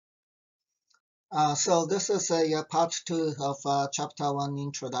So this is a part 2 of chapter 1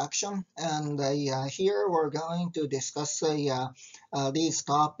 introduction, and here we're going to discuss these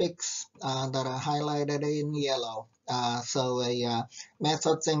topics that are highlighted in yellow.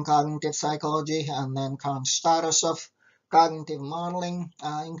 Methods in cognitive psychology, and then current status of cognitive modeling,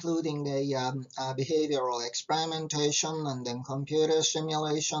 including behavioral experimentation, and then computer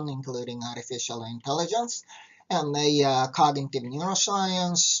simulation, including artificial intelligence, and cognitive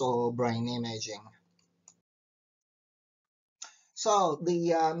neuroscience or brain imaging. So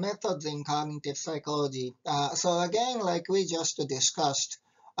the methods in cognitive psychology. So again, like we just discussed,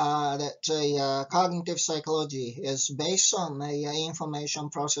 that cognitive psychology is based on a information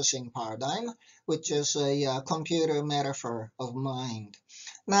processing paradigm, which is a computer metaphor of mind.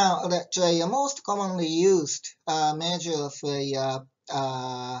 Now, that most commonly used measure of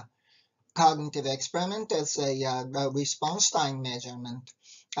a cognitive experiment is a response time measurement.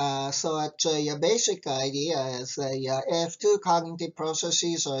 A basic idea is if two cognitive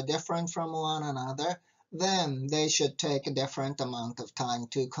processes are different from one another, then they should take a different amount of time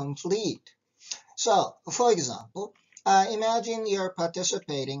to complete. So, for example, imagine you're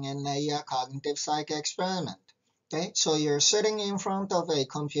participating in a cognitive psych experiment. Okay, so you're sitting in front of a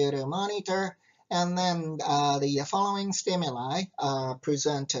computer monitor, and then the following stimuli are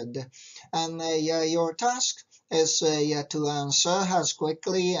presented, and your task is to answer as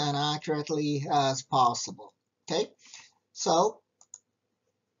quickly and accurately as possible. Okay, so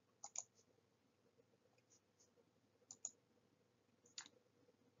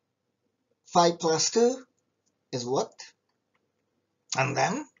 5 plus 2 is what? And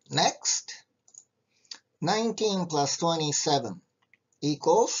then next, 19 plus 27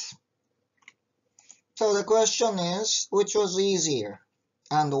 equals. So the question is, which was easier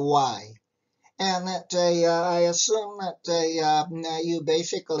and why? And that I assume that you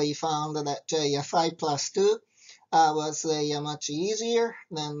basically found that 5 plus 2 was much easier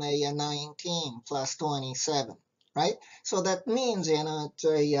than 19 plus 27, right? So that means,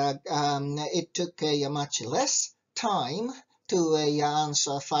 it took much less time to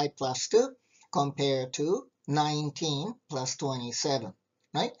answer 5 plus 2 compared to 19 plus 27,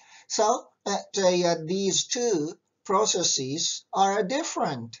 right? So these two processes are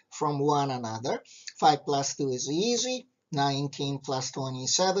different from one another. 5 plus 2 is easy. 19 plus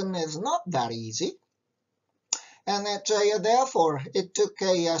 27 is not that easy. And therefore, it took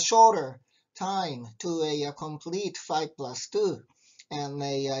a shorter time to complete 5 plus 2. And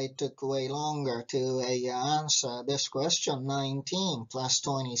it took way longer to answer this question, 19 plus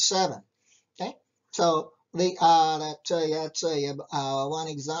 27. Okay, so that's one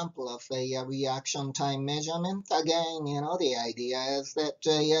example of a reaction time measurement. Again, the idea is that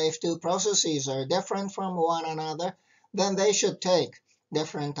if two processes are different from one another, then they should take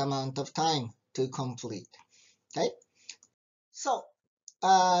different amount of time to complete. Okay, so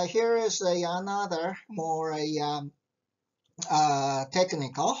here is another more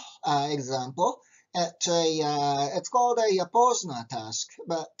technical example. It's called a Posner task,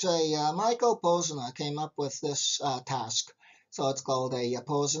 but Michael Posner came up with this task. So it's called a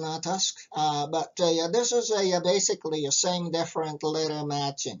Posner task, but this is basically the same different letter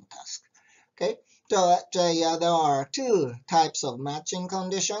matching task. Okay, so there are two types of matching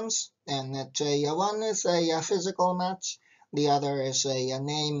conditions, and one is a physical match, the other is a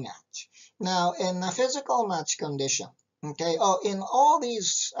name match. Now, in a physical match condition, okay, in all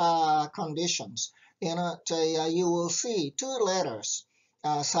these conditions, you will see two letters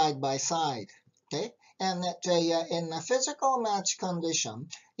side by side, okay? And in a physical match condition,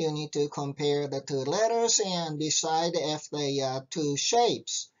 you need to compare the two letters and decide if the two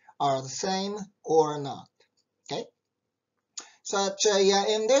shapes are the same or not, okay? So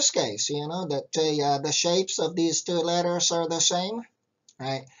in this case, the shapes of these two letters are the same,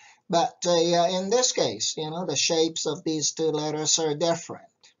 right? But in this case, the shapes of these two letters are different.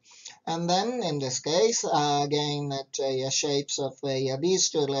 And then in this case, again, that shapes of these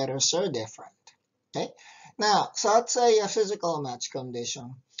two letters are different. Okay. Now, so that's a physical match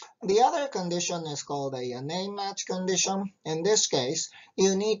condition. The other condition is called a name match condition. In this case,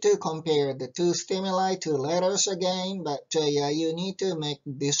 you need to compare the two stimuli, two letters again, but you need to make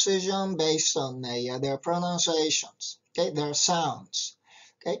decision based on their pronunciations, okay, their sounds.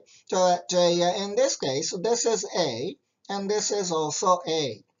 Okay, so in this case, this is A, and this is also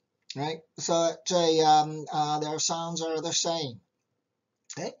A, right? So their sounds are the same.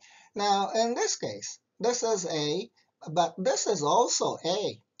 Okay, now in this case, this is A, but this is also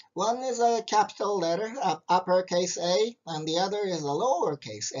A. One is a capital letter, uppercase A, and the other is a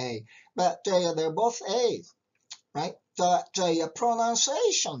lowercase a, but they're both A's, right? the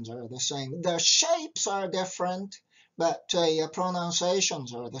pronunciations are the same. The shapes are different, but the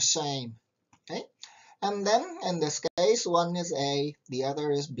pronunciations are the same. Okay, and then in this case, one is A, the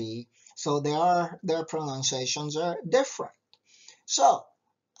other is B, so their pronunciations are different. So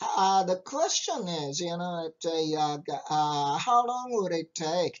the question is, how long would it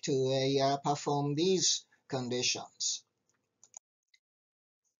take to perform these conditions?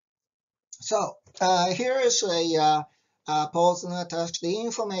 So here is a Posner task, the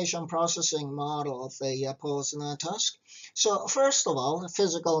information processing model of a Posner task. So first of all,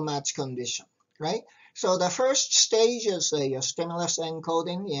 physical match condition, right? So the first stage is a stimulus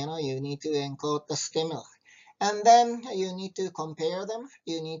encoding. You need to encode the stimuli. And then you need to compare them.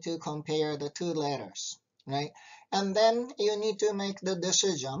 You need to compare the two letters, right? And then you need to make the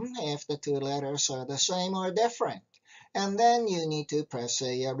decision if the two letters are the same or different. And then you need to press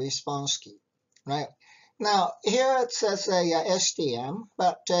a response key, right? Now, here it says a STM,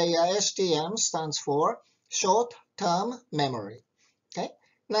 but STM stands for short-term memory, okay?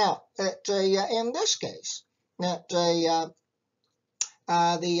 Now, in this case, the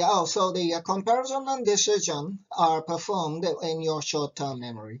comparison and decision are performed in your short-term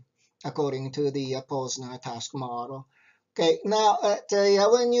memory, according to the Posner task model. Okay, now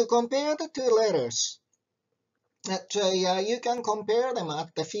when you compare the two letters, you can compare them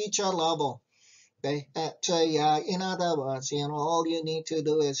at the feature level. Okay, in other words, all you need to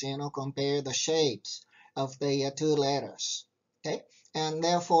do is compare the shapes of the two letters. Okay, and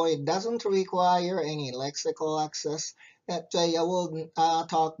therefore it doesn't require any lexical access. We'll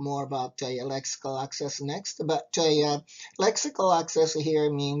talk more about lexical access next, but lexical access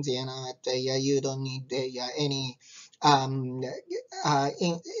here means you don't need any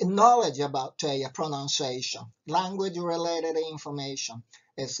knowledge about pronunciation, language-related information.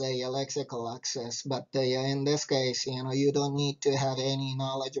 It's a lexical access, but in this case, you don't need to have any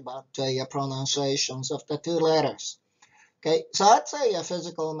knowledge about pronunciations of the two letters. Okay, so that's a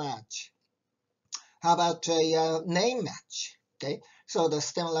physical match. How about a name match? Okay, so the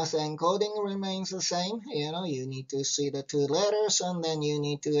stimulus encoding remains the same. You need to see the two letters and then you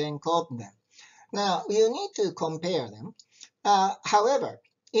need to encode them. Now, you need to compare them. However,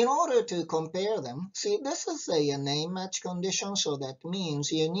 in order to compare them, see, this is a name match condition, so that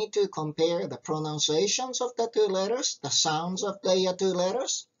means you need to compare the pronunciations of the two letters, the sounds of the two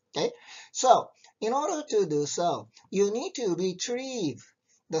letters. Okay, so in order to do so, you need to retrieve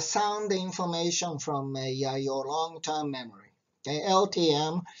the sound information from your long-term memory. Okay,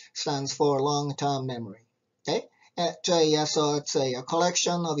 LTM stands for long-term memory. Okay, so it's a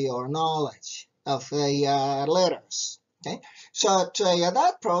collection of your knowledge of the letters. Okay, so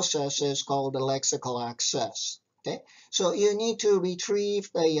that process is called the lexical access. Okay, so you need to retrieve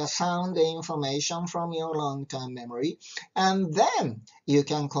the sound information from your long-term memory, and then you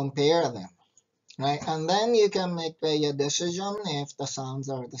can compare them, right? And then you can make a decision if the sounds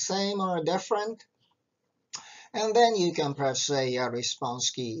are the same or different, and then you can press a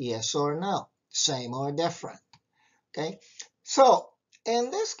response key, yes or no, same or different. Okay, so in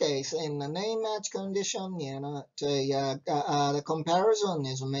this case, in the name match condition, the comparison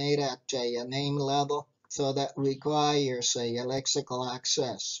is made at a name level, so that requires a lexical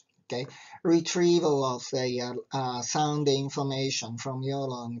access. Okay, retrieval of the sound information from your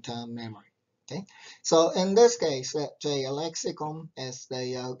long-term memory. Okay, so in this case, a lexicon is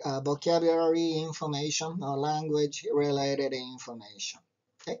the vocabulary information or language-related information.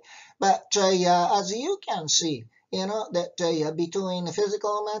 Okay, but as you can see, that between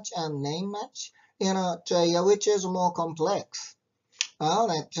physical match and name match, which is more complex? Well,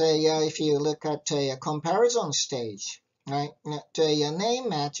 if you look at a comparison stage, right, a name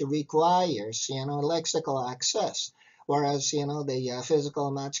match requires, lexical access, whereas, the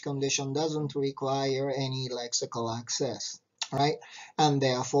physical match condition doesn't require any lexical access, right? And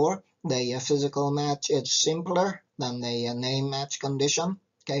therefore, the physical match is simpler than the name match condition.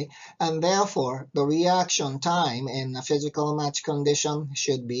 Okay, and therefore the reaction time in a physical match condition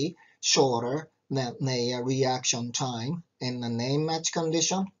should be shorter than the reaction time in the name match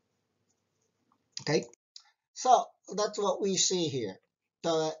condition. Okay, so that's what we see here.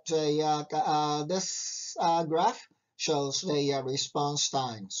 So this graph shows the response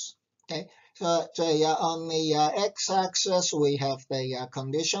times. Okay, so on the x-axis we have the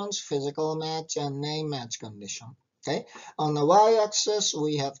conditions, physical match and name match condition. Okay, on the y-axis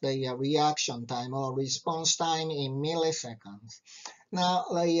we have the reaction time or response time in milliseconds. Now,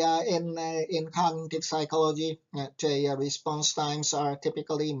 in cognitive psychology, response times are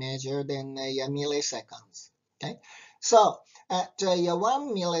typically measured in milliseconds. Okay, so at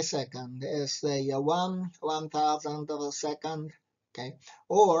 1 millisecond is a 1/1000th of a second, okay,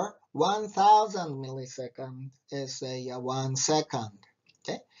 or 1000 millisecond is a 1 second.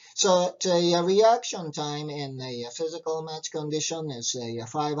 Okay, so the reaction time in a physical match condition is a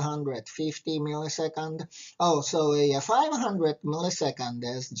 550 millisecond. Oh, so a 500 millisecond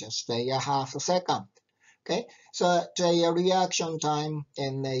is just a half a second. Okay, so the reaction time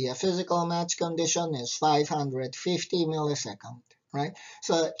in a physical match condition is 550 milliseconds, right?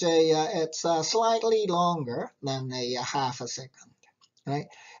 So it's slightly longer than a half a second, right?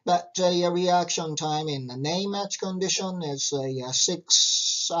 But the reaction time in the name match condition is a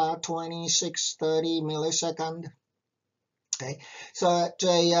 620, 630 millisecond. Okay, so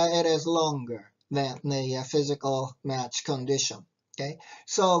it is longer than the physical match condition. Okay,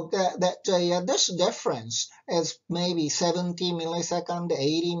 so this difference is maybe 70 millisecond,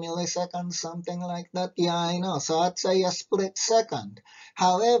 80 milliseconds, something like that. Yeah, I know. So it's a split second.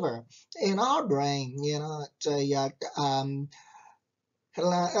 However, in our brain, it's a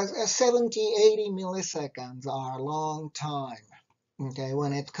 70, 80 milliseconds are a long time. Okay,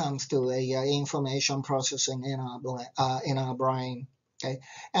 when it comes to information processing in our brain. Okay,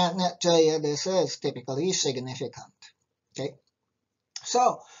 and this is typically significant. Okay,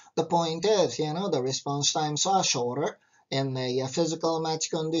 so the point is, the response times are shorter in the physical match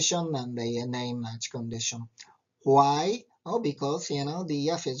condition than the name match condition. Why? Oh, because,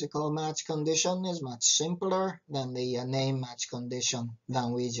 the physical match condition is much simpler than the name match condition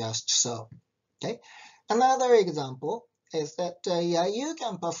than we just saw. Okay. Another example is that you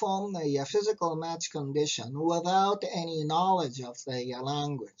can perform the physical match condition without any knowledge of the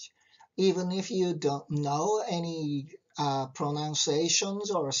language. Even if you don't know any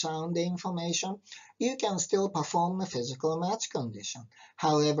pronunciations or sound information, you can still perform the physical match condition.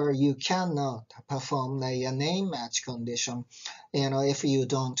 However, you cannot perform the name match condition, if you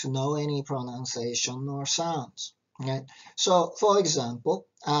don't know any pronunciation or sounds. Right? So, for example,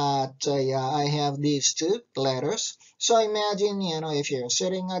 I have these two letters. So imagine, if you're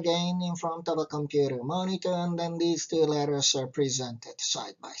sitting again in front of a computer monitor and then these two letters are presented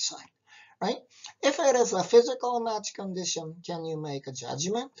side by side. Right? If it is a physical match condition, can you make a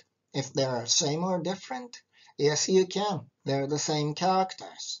judgment if they are same or different? Yes, you can. They're the same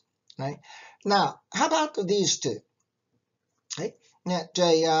characters. Right? Now, how about these two? Right? In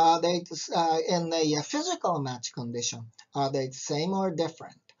the physical match condition, are they the same or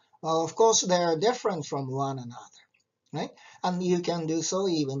different? Well, of course, they are different from one another. Right? And you can do so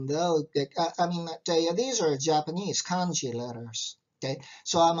even though, these are Japanese kanji letters. Okay,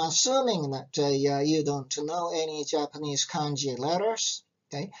 so I'm assuming that you don't know any Japanese kanji letters.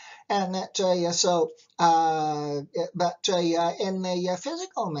 Okay, and that in the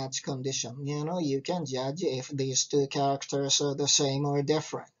physical match condition, you can judge if these two characters are the same or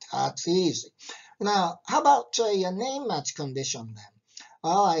different. That's easy. Now, how about a name match condition then?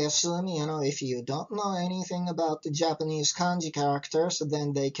 Well, I assume, if you don't know anything about the Japanese kanji characters,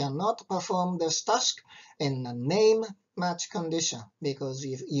 then they cannot perform this task in the name match condition because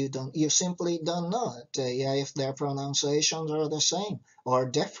you simply don't know if their pronunciations are the same or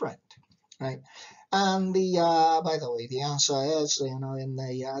different, right? And by the way, the answer is,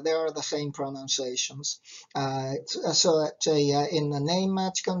 there are the same pronunciations. So in the name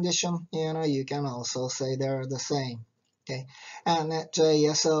match condition, you can also say they're the same. Okay, and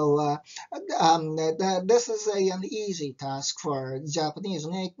this is an easy task for Japanese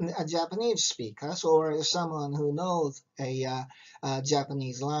speakers or someone who knows a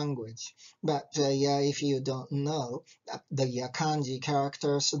Japanese language. But if you don't know the kanji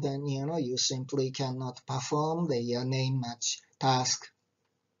characters, then you simply cannot perform the name match task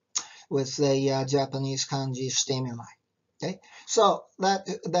with the Japanese kanji stimuli. Okay, so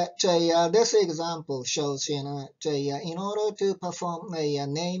this example shows, in order to perform the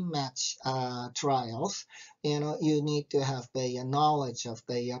name match trials, you need to have the knowledge of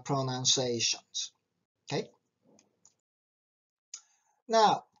the pronunciations. Okay.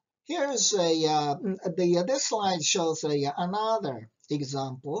 Now, here's this slide shows another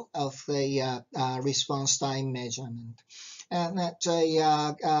example of the response time measurement. And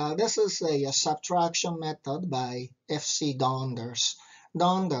this is a subtraction method by F.C. Donders.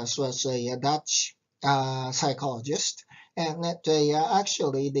 Donders was a Dutch psychologist, and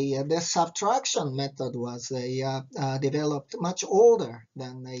actually the subtraction method was developed much older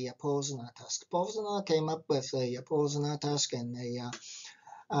than the Posner task. Posner came up with the Posner task in the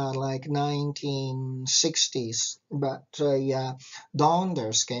like 1960s, but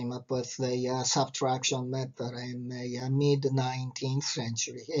Donders came up with the subtraction method in the mid-19th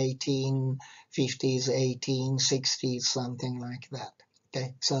century, 1850s, 1860s, something like that.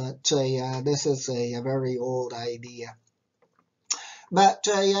 Okay, so this is a very old idea. But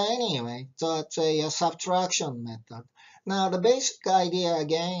anyway, so it's a subtraction method. Now, the basic idea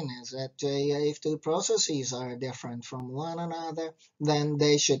again is that if two processes are different from one another, then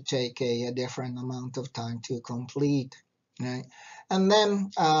they should take a different amount of time to complete, right? And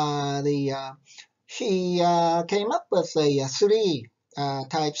then he came up with three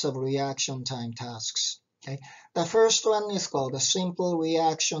types of reaction time tasks. Okay, the first one is called a simple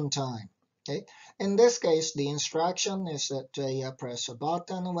reaction time. Okay, in this case, the instruction is that press a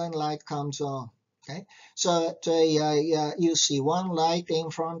button when light comes on. Okay, so you see one light in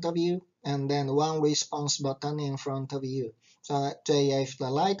front of you and then one response button in front of you. So that if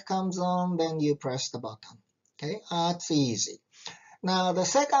the light comes on, then you press the button. Okay, that's easy. Now, the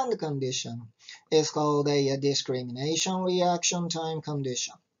second condition is called a discrimination reaction time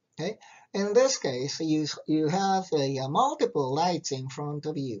condition. Okay, in this case, you have multiple lights in front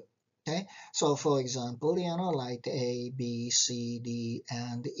of you. Okay, so for example, light A, B, C, D,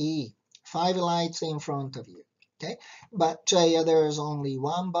 and E. 5 lights in front of you. Okay, but there is only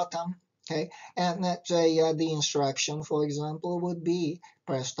one button. Okay, and that the instruction, for example, would be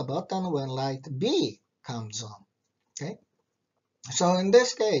press the button when light B comes on. Okay, so in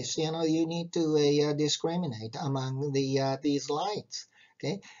this case, you need to discriminate among these lights.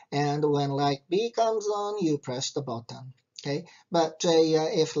 Okay, and when light B comes on, you press the button. Okay, but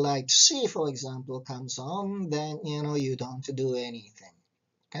if light C, for example, comes on, then you don't do anything.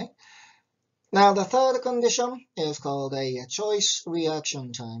 Okay. Now the third condition is called a choice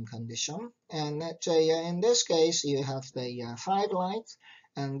reaction time condition, and that in this case you have the 5 lights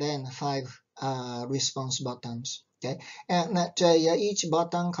and then 5 response buttons. Okay, and that each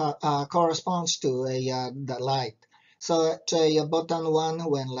button corresponds to the light. So at button 1,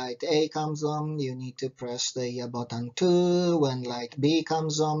 when light A comes on, you need to press the button 2. When light B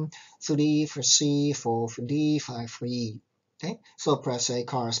comes on, 3 for C, 4 for D, 5 for E. Okay, so press a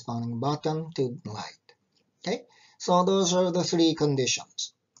corresponding button to light. Okay, so those are the 3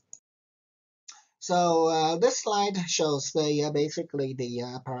 conditions. So this slide shows basically the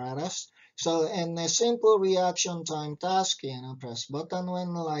apparatus. So in a simple reaction time task, press button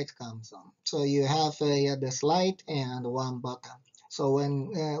when the light comes on. So you have this light and one button. So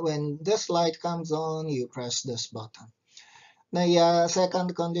when this light comes on, you press this button. The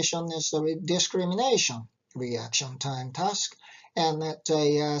second condition is the discrimination reaction time task, and that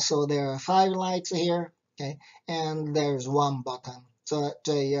so there are 5 lights here, okay, and there's one button. So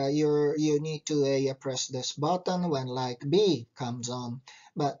you need to press this button when light B comes on,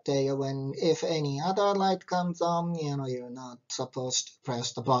 but if any other light comes on, you're not supposed to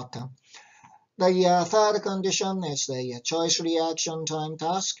press the button. The third condition is the choice reaction time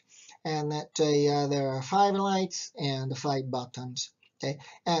task, and that there are 5 lights and 5 buttons, okay,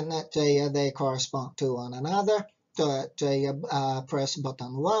 and that they correspond to one another. So press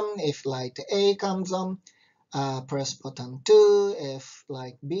button 1 if light A comes on, press button 2 if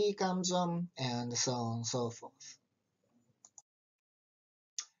light B comes on, and so on and so forth.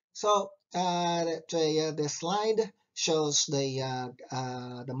 So the slide shows the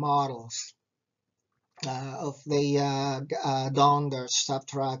models of the Donders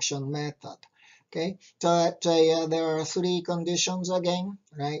subtraction method. Okay, so there are 3 conditions again,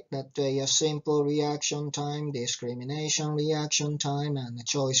 right? That a simple reaction time, discrimination reaction time, and the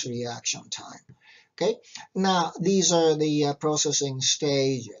choice reaction time. Okay, now these are the processing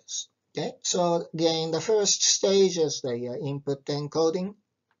stages. Okay, so again, the first stage is the input encoding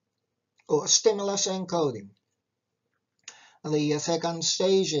or stimulus encoding. The second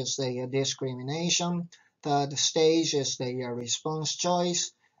stage is the discrimination. Third stage is the response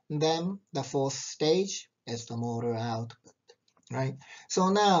choice. Then the fourth stage is the motor output, right? So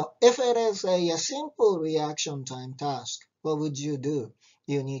now, if it is a simple reaction time task, what would you do?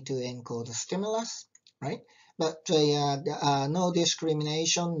 You need to encode the stimulus, right? But no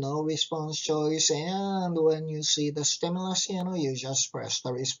discrimination, no response choice, and when you see the stimulus, you just press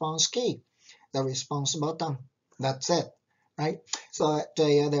the response key, the response button. That's it, right? So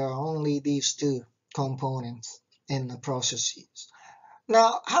there are only these 2 components in the processes.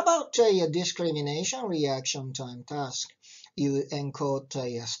 Now, how about a discrimination reaction time task? You encode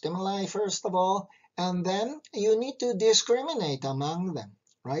a stimuli first of all, and then you need to discriminate among them,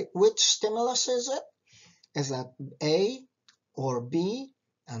 right? Which stimulus is it? Is that A or B?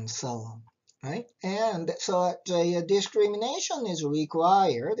 And so on. right? And so discrimination is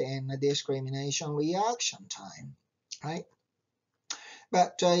required in the discrimination reaction time, right?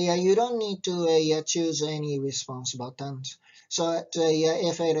 But you don't need to choose any response buttons. So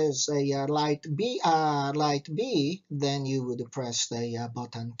if it is a light B, then you would press the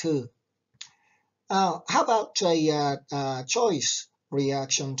button 2. How about a choice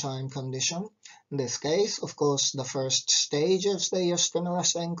reaction time condition? In this case, of course, the first stage is the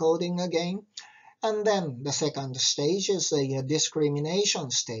stimulus encoding again. And then the second stage is the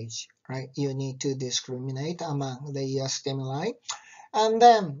discrimination stage, right? You need to discriminate among the stimuli. And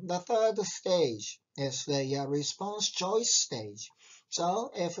then the third stage is the response choice stage.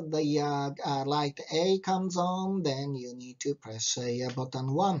 So if the light A comes on, then you need to press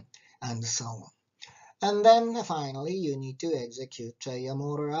button 1 and so on. And then finally, you need to execute a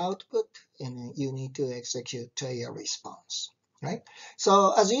motor output and you need to execute a response, right?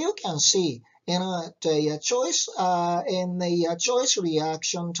 So as you can see, the choice in the choice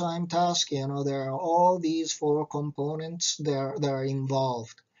reaction time task, there are all these 4 components that are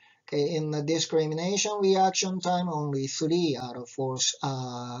involved. Okay, in the discrimination reaction time, only 3 out of 4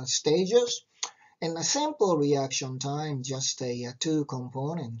 stages. In the simple reaction time, just 2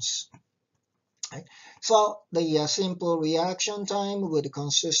 components. Right? So the simple reaction time would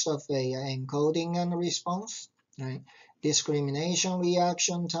consist of a encoding and response. Right? Discrimination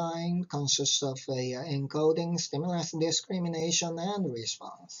reaction time consists of a encoding, stimulus discrimination, and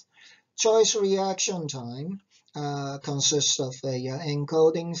response. Choice reaction time consists of a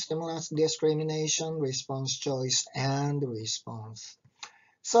encoding, stimulus discrimination, response choice, and response.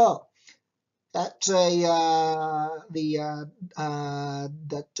 So that's the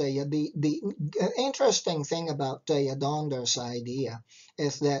interesting thing about Donder's idea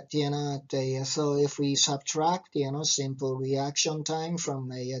is that so if we subtract simple reaction time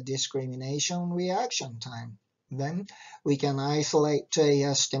from a discrimination reaction time, then we can isolate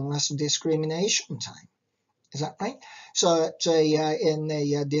stimulus discrimination time. Is that right? So in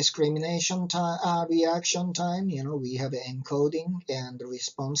the discrimination reaction time, we have encoding and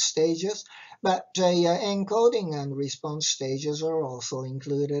response stages, but encoding and response stages are also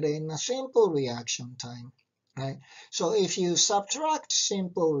included in a simple reaction time, right? So if you subtract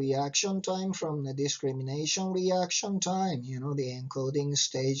simple reaction time from the discrimination reaction time, the encoding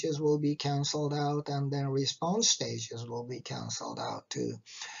stages will be canceled out and then response stages will be canceled out too.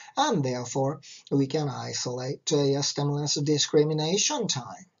 And therefore we can isolate stimulus discrimination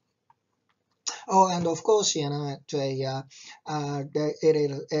time. Oh, and of course, it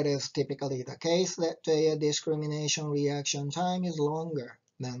is typically the case that discrimination reaction time is longer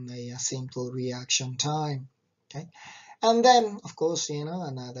than the simple reaction time. Okay. And then, of course,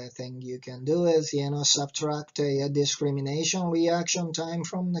 another thing you can do is, subtract a discrimination reaction time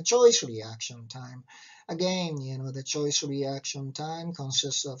from the choice reaction time. Again, the choice reaction time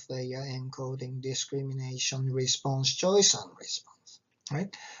consists of a encoding, discrimination, response, choice, and response,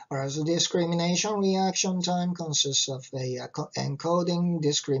 right? Whereas the discrimination reaction time consists of a encoding,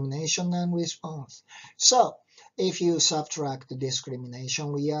 discrimination, and response. So, if you subtract the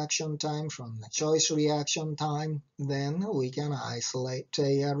discrimination reaction time from the choice reaction time, then we can isolate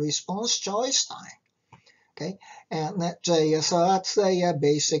a response choice time. Okay, and so that's the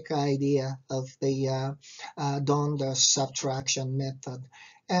basic idea of the Dundas subtraction method.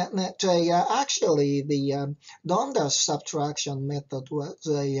 And actually, the Dundas subtraction method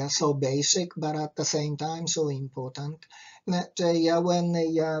was so basic, but at the same time so important that when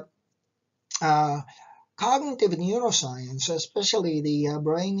the cognitive neuroscience, especially the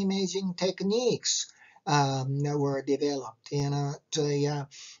brain imaging techniques, were developed. There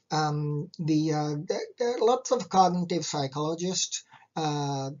are lots of cognitive psychologists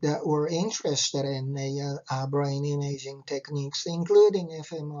that were interested in the brain imaging techniques, including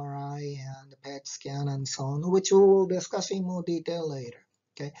fMRI and PET scan and so on, which we will discuss in more detail later.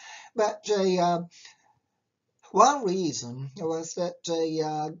 Okay, but one reason was that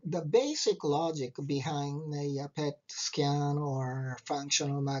the basic logic behind the PET scan or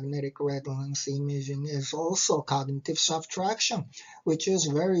functional magnetic resonance imaging is also cognitive subtraction, which is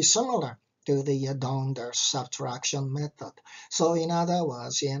very similar to the Dunder's subtraction method. So in other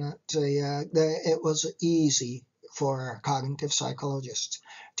words, it was easy for cognitive psychologists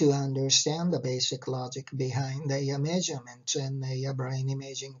to understand the basic logic behind the measurements and the brain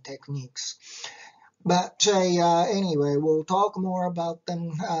imaging techniques. But anyway, we'll talk more about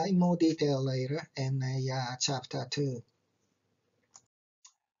them in more detail later in chapter 2.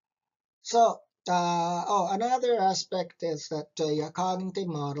 So, another aspect is that cognitive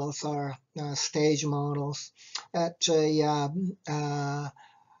models are stage models. That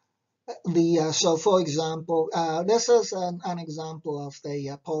So for example, this is an example of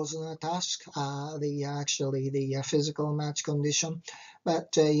the Posner task, actually the physical match condition.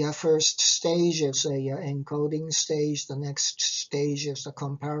 But the first stage is a encoding stage, the next stage is the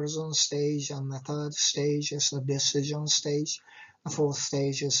comparison stage, and the third stage is the decision stage. The fourth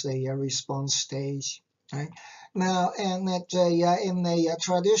stage is the response stage. Right? Now, and that in the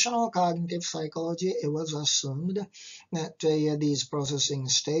traditional cognitive psychology, it was assumed that these processing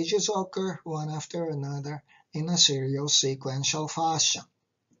stages occur one after another in a serial sequential fashion.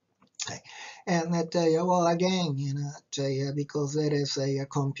 Okay. And that, well, again, because it is a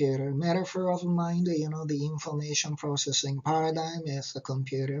computer metaphor of mind, the information processing paradigm is a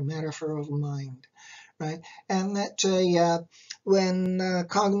computer metaphor of mind, right? And that when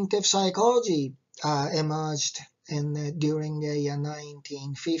cognitive psychology emerged during the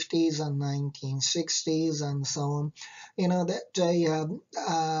 1950s and 1960s and so on, it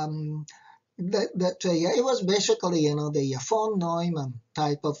was basically the von Neumann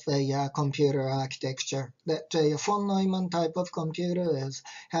type of computer architecture. That von Neumann type of computer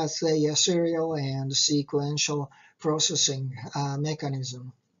has a serial and sequential processing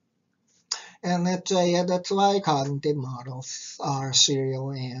mechanism. And that's why cognitive models are serial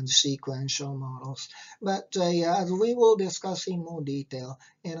and sequential models. But as we will discuss in more detail,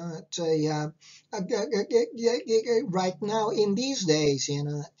 right now in these days,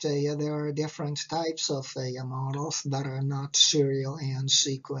 there are different types of models that are not serial and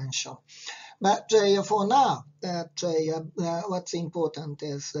sequential. But for now, what's important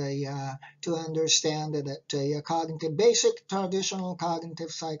is to understand that basic traditional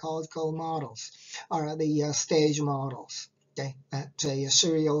cognitive psychological models are the stage models, okay,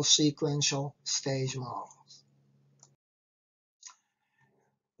 serial sequential stage models.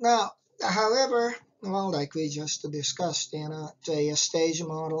 Now, however, well, like we just discussed, the stage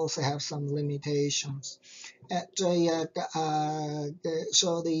models have some limitations. So again,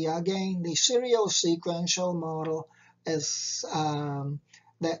 the serial sequential model is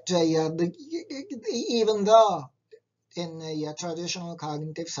even though in the traditional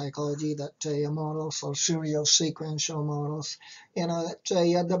cognitive psychology that models or serial sequential models,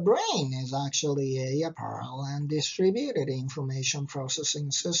 the brain is actually a parallel and distributed information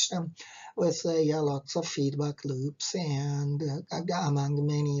processing system with lots of feedback loops and among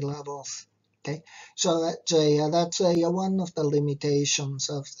many levels. Okay, so that's one of the limitations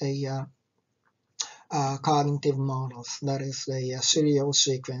of the cognitive models, that is the serial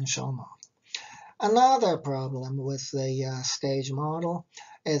sequential model. Another problem with the stage model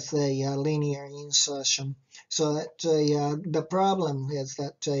is the linear insertion. So that the problem is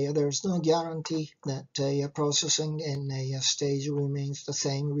that there's no guarantee that processing in a stage remains the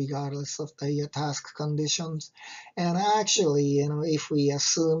same regardless of the task conditions. And actually, if we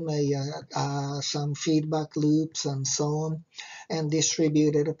assume some feedback loops and so on, and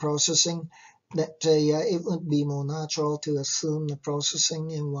distributed processing, that it would be more natural to assume the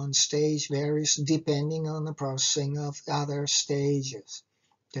processing in one stage varies depending on the processing of other stages.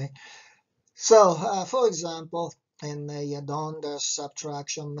 Okay, so for example, in the Dunder's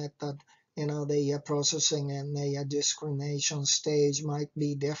subtraction method, the processing and the discrimination stage might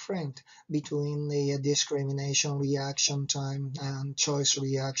be different between the discrimination reaction time and choice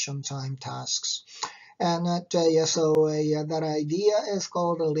reaction time tasks. And that idea is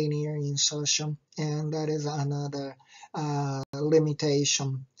called a linear insertion, and that is another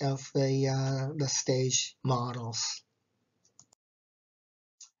limitation of the stage models.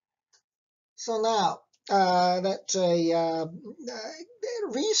 So now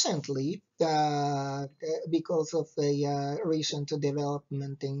recently, because of the recent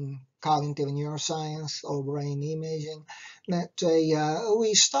development in cognitive neuroscience or brain imaging, that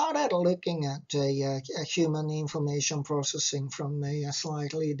we started looking at human information processing from a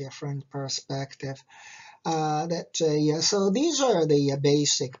slightly different perspective. So these are the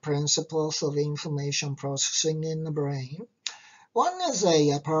basic principles of information processing in the brain. One is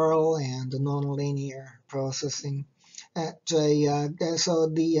a parallel and nonlinear processing. So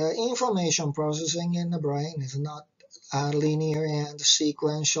the information processing in the brain is not linear and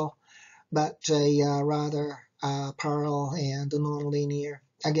sequential, but rather parallel and nonlinear.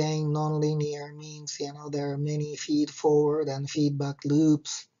 Again, nonlinear means there are many feed-forward and feedback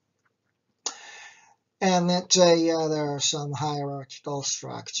loops, and that there are some hierarchical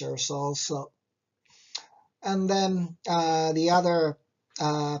structures also. And then the other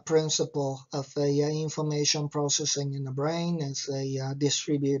principle of information processing in the brain is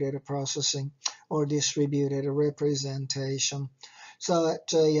distributed processing or distributed representation. So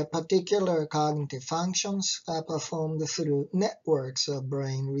that a particular cognitive functions are performed through networks of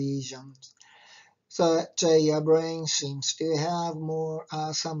brain regions. So that your brain seems to have more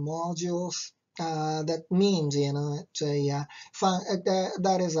some modules. That means,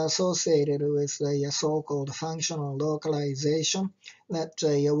 that is associated with the so-called functional localization that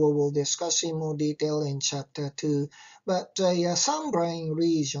we will discuss in more detail in chapter 2. But some brain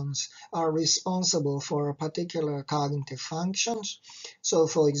regions are responsible for particular cognitive functions. So,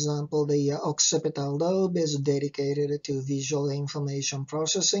 for example, the occipital lobe is dedicated to visual information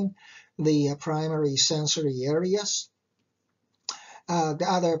processing. The primary sensory areas. The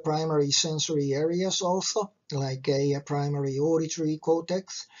other primary sensory areas also, like a primary auditory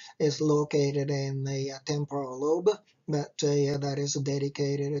cortex, is located in the temporal lobe, but that is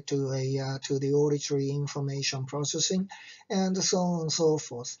dedicated to the auditory information processing, and so on and so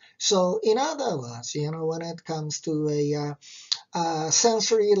forth. So, in other words, when it comes to a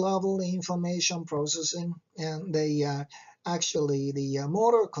sensory level information processing and actually the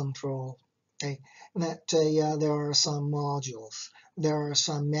motor control, okay, that there are some modules. There are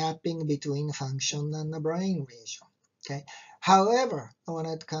some mapping between function and the brain region. Okay. However, when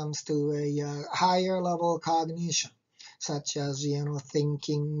it comes to a higher level cognition, such as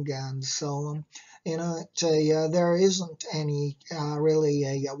thinking and so on, there isn't any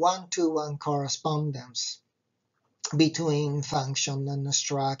really a one-to-one correspondence between function and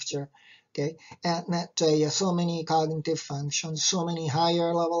structure. Okay, and that so many cognitive functions, so many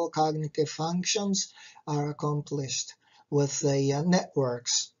higher level cognitive functions are accomplished with the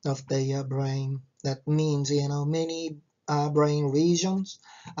networks of the brain. That means many brain regions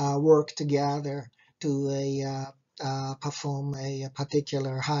work together to perform a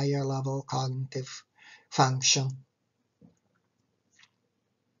particular higher level cognitive function.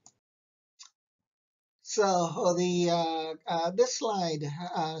 So this slide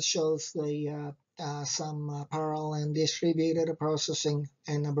shows the some parallel and distributed processing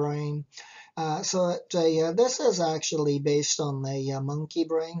in the brain. This is actually based on the monkey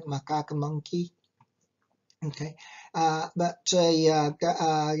brain, macaque monkey. Okay, and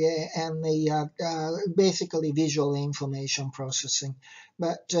the basically visual information processing.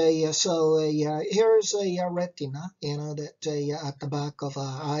 But here's a retina, that at the back of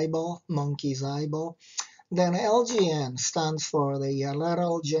an eyeball, monkey's eyeball. Then LGN stands for the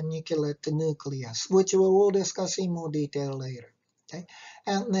lateral geniculate nucleus, which we will discuss in more detail later. Okay?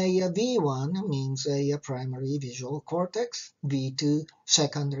 And the V1 means a primary visual cortex, V2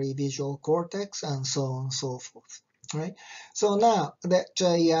 secondary visual cortex, and so on and so forth. Right. So now that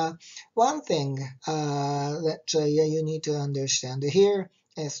one thing that you need to understand here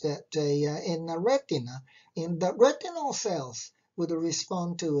is that in the retina, in the retinal cells, would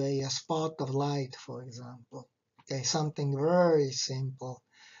respond to a spot of light, for example. Okay, something very simple.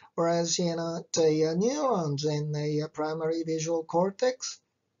 Whereas, the neurons in the primary visual cortex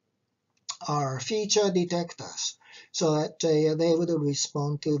are feature detectors. So that they would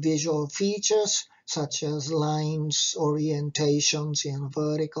respond to visual features such as lines, orientations,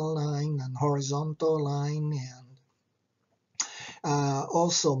 vertical line and horizontal line, and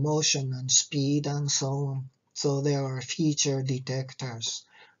also motion and speed and so on. So there are feature detectors.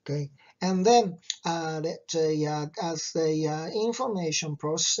 Okay, and then as the information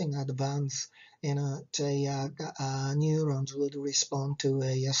processing advance, neurons would respond to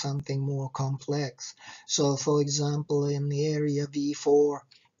something more complex. So, for example, in the area V4,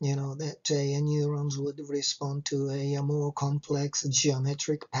 neurons would respond to a more complex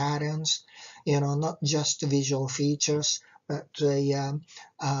geometric patterns, not just visual features, but the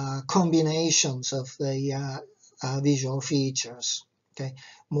combinations of the visual features. Okay,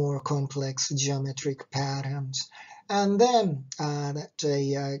 more complex geometric patterns, and then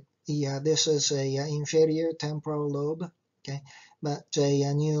this is a inferior temporal lobe. Okay, but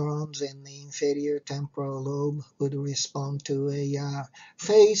neurons in the inferior temporal lobe would respond to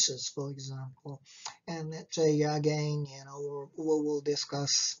faces, for example, and that again, we will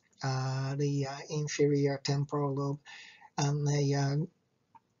discuss the inferior temporal lobe and the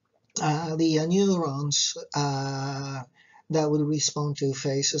neurons that will respond to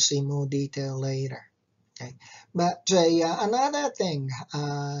faces in more detail later. Okay, but another thing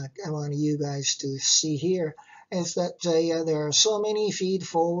I want you guys to see here is that there are so many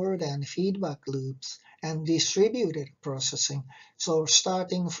feed-forward and feedback loops and distributed processing. So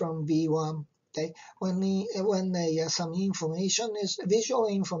starting from V1, okay, when some information is visual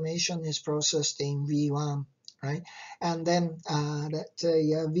information is processed in V1, right, and then that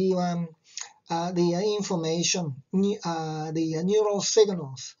V1 the information, the neural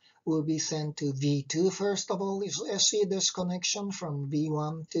signals will be sent to V2 first of all. You see this connection from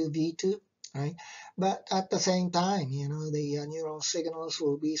V1 to V2, right? But at the same time, the neural signals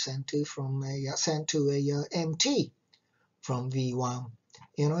will be sent to a MT from V1.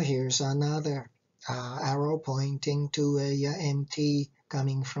 Here's another arrow pointing to a MT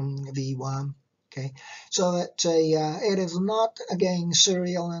coming from V1. Okay, so it is not again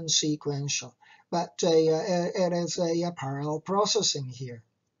serial and sequential, but it is a parallel processing here.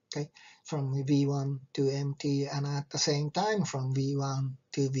 Okay, from V1 to MT, and at the same time from V1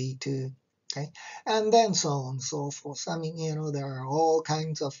 to V2. Okay, and then so on and so forth. I mean, there are all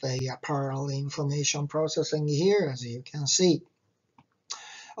kinds of parallel information processing here, as you can see.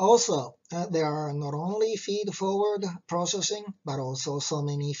 Also, there are not only feed-forward processing, but also so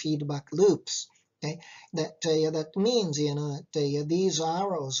many feedback loops. Okay, that means these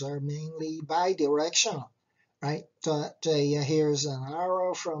arrows are mainly bidirectional, right? So here's an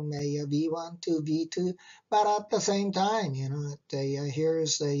arrow from a V1 to V2, but at the same time,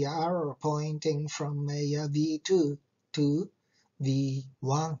 here's the arrow pointing from a V2 to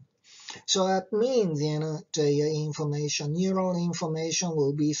V1. So that means, the neural information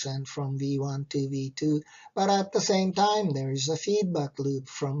will be sent from V1 to V2, but at the same time, there is a feedback loop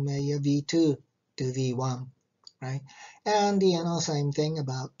from V2 to V1, right? And, same thing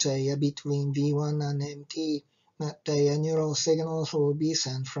about between V1 and MT, that neural signals will be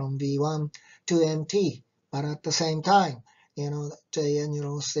sent from V1 to MT, but at the same time,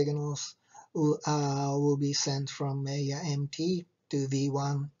 neural signals will be sent from MT to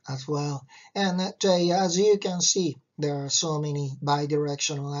V1 as well. And as you can see, there are so many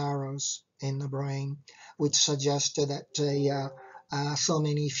bidirectional arrows in the brain, which suggests that so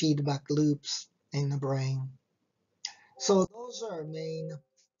many feedback loops in the brain. So those are main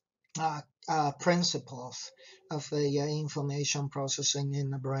principles of information processing in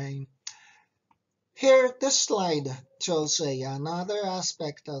the brain. Here, this slide shows another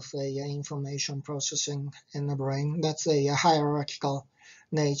aspect of information processing in the brain. That's a hierarchical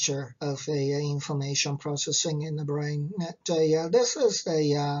nature of information processing in the brain. This is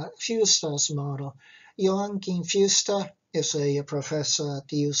a Fuster's model. Joachim Fuster is a professor at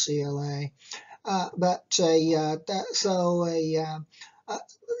UCLA.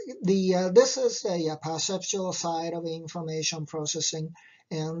 This is a perceptual side of information processing,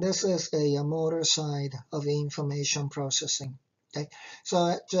 and this is a motor side of information processing. Okay, so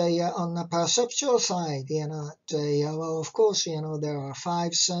on the perceptual side, well, of course, there are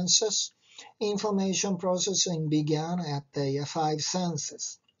 5 senses. Information processing began at the 5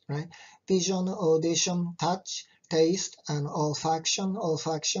 senses, right? Vision, audition, touch, taste, and olfaction.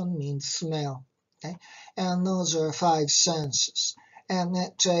 Olfaction means smell. Okay, and those are 5 senses. And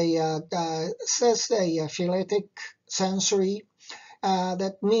it says the phyletic sensory.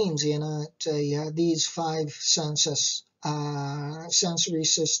 That means, these 5 senses, sensory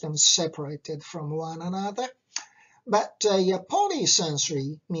systems separated from one another. But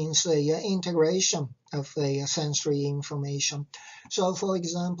polysensory means the integration of sensory information. So, for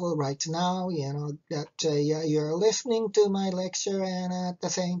example, right now, that you're listening to my lecture, and at the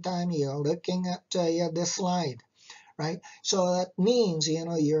same time, you're looking at this slide. Right? So that means,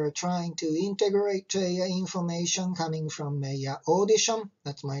 you're trying to integrate information coming from audition,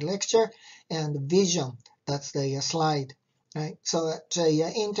 that's my lecture, and vision, that's the slide. Right? So that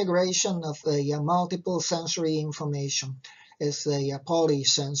integration of multiple sensory information is the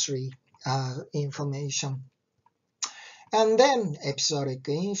polysensory information. And then episodic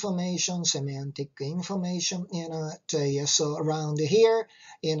information, semantic information, so around here,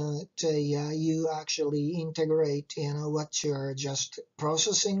 you actually integrate, what you're just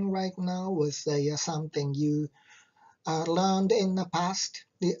processing right now with something you learned in the past,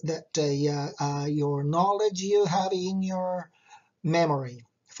 that your knowledge you have in your memory,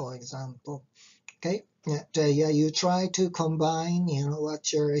 for example. Okay, you try to combine,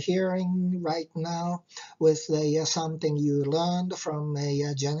 what you're hearing right now with something you learned from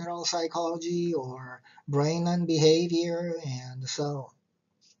general psychology or brain and behavior, and so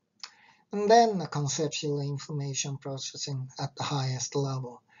on. And then the conceptual information processing at the highest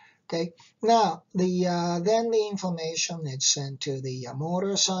level. Okay, now then the information is sent to the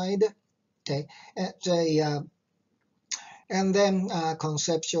motor side. Okay, and then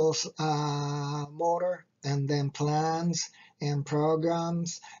conceptual motor, and then plans and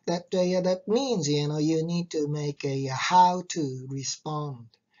programs. That means, you need to make a how to respond,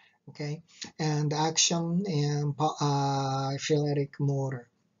 okay, and action and phyletic motor.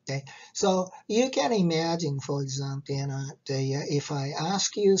 Okay, so you can imagine, for example, if I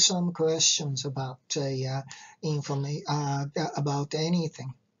ask you some questions about about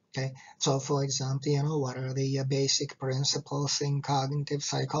anything. Okay, so for example, what are the basic principles in cognitive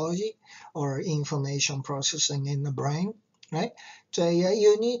psychology or information processing in the brain, right? So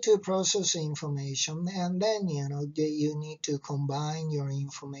you need to process information, and then you need to combine your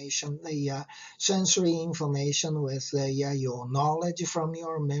information, the sensory information, with your knowledge from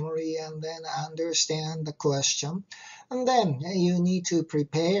your memory, and then understand the question, and then you need to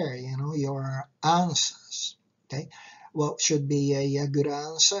prepare, your answers. Okay, what should be a good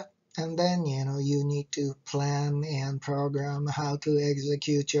answer, and then you need to plan and program how to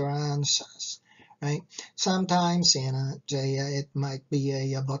execute your answers, right? Sometimes it might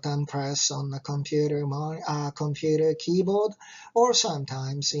be a button press on the computer keyboard, or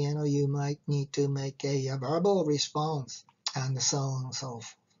sometimes you might need to make a verbal response, and so on and so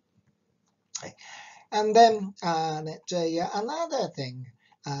forth. Right? And then another thing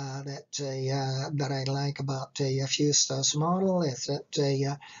that I like about a PSYC model is that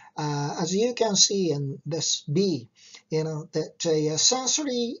as you can see in this B, that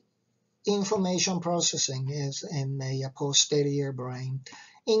sensory information processing is in the posterior brain,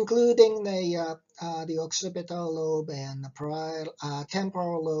 including the occipital lobe and the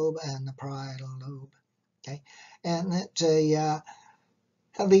temporal lobe and the parietal lobe. Okay, and that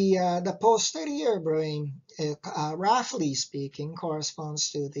the posterior brain, roughly speaking,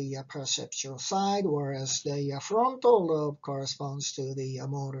 corresponds to the perceptual side, whereas the frontal lobe corresponds to the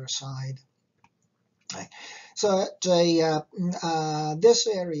motor side. Right. So this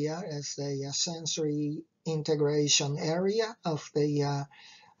area is the sensory integration area of the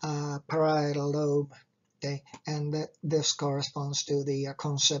parietal lobe. Okay, and this corresponds to the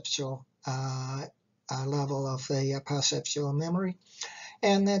conceptual level of the perceptual memory.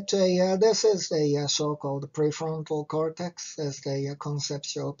 And this is the so-called prefrontal cortex, as the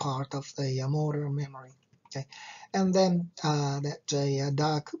conceptual part of the motor memory. Okay, and then that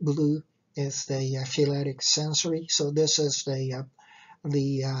dark blue is the phyletic sensory. So this is the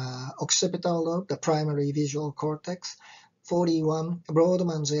occipital lobe, the primary visual cortex. 41,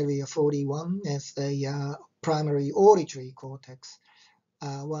 Brodmann's area 41 is the primary auditory cortex.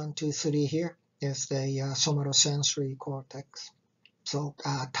 1, 2, 3 here is the somatosensory cortex. So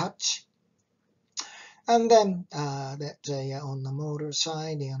touch. And then on the motor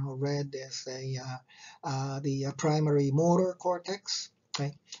side, red is the primary motor cortex.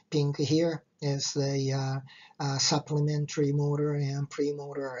 Okay, pink here is the supplementary motor and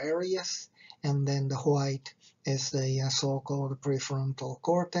premotor areas, and then the white is the so-called prefrontal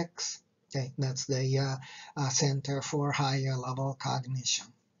cortex. Okay, that's the center for higher level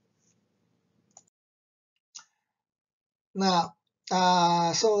cognition. Now,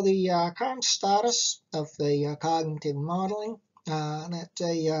 so the current status of the cognitive modeling,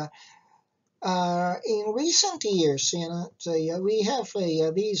 in recent years, we have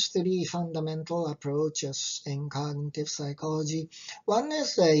these three fundamental approaches in cognitive psychology. One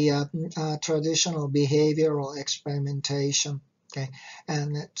is a traditional behavioral experimentation. Okay,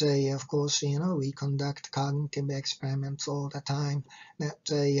 and of course, we conduct cognitive experiments all the time.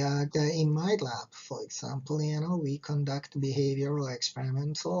 In my lab, for example, we conduct behavioral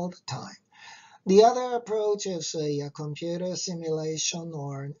experiments all the time. The other approach is a computer simulation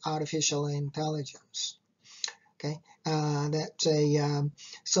or artificial intelligence. Okay,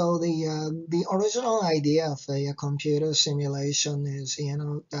 so the original idea of a computer simulation is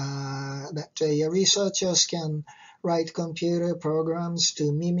that researchers can write computer programs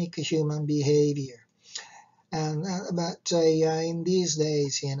to mimic human behavior. And but in these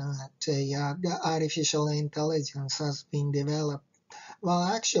days, the artificial intelligence has been developed. Well,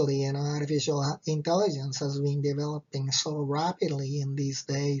 actually, artificial intelligence has been developing so rapidly in these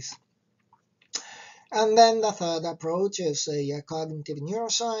days. And then the third approach is a cognitive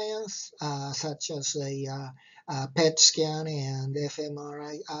neuroscience, such as a PET scan and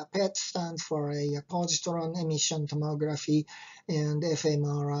fMRI. PET stands for a positron emission tomography, and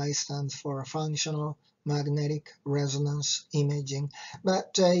fMRI stands for functional magnetic resonance imaging.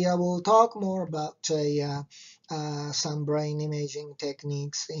 But we'll talk more about some brain imaging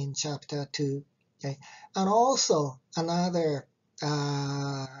techniques in chapter 2. Okay, and also another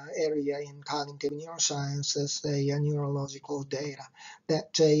area in cognitive neuroscience is the neurological data,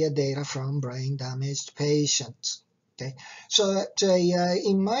 that data from brain damaged patients. Okay, so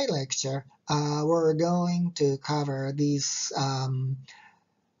in my lecture, we're going to cover these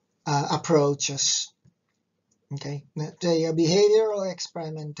approaches. Okay, the behavioral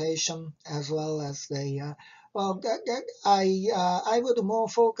experimentation, as well as the I would more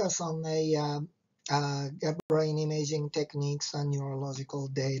focus on the brain imaging techniques and neurological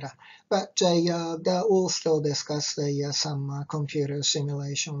data. But we'll still discuss some computer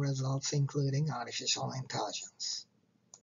simulation results, including artificial intelligence.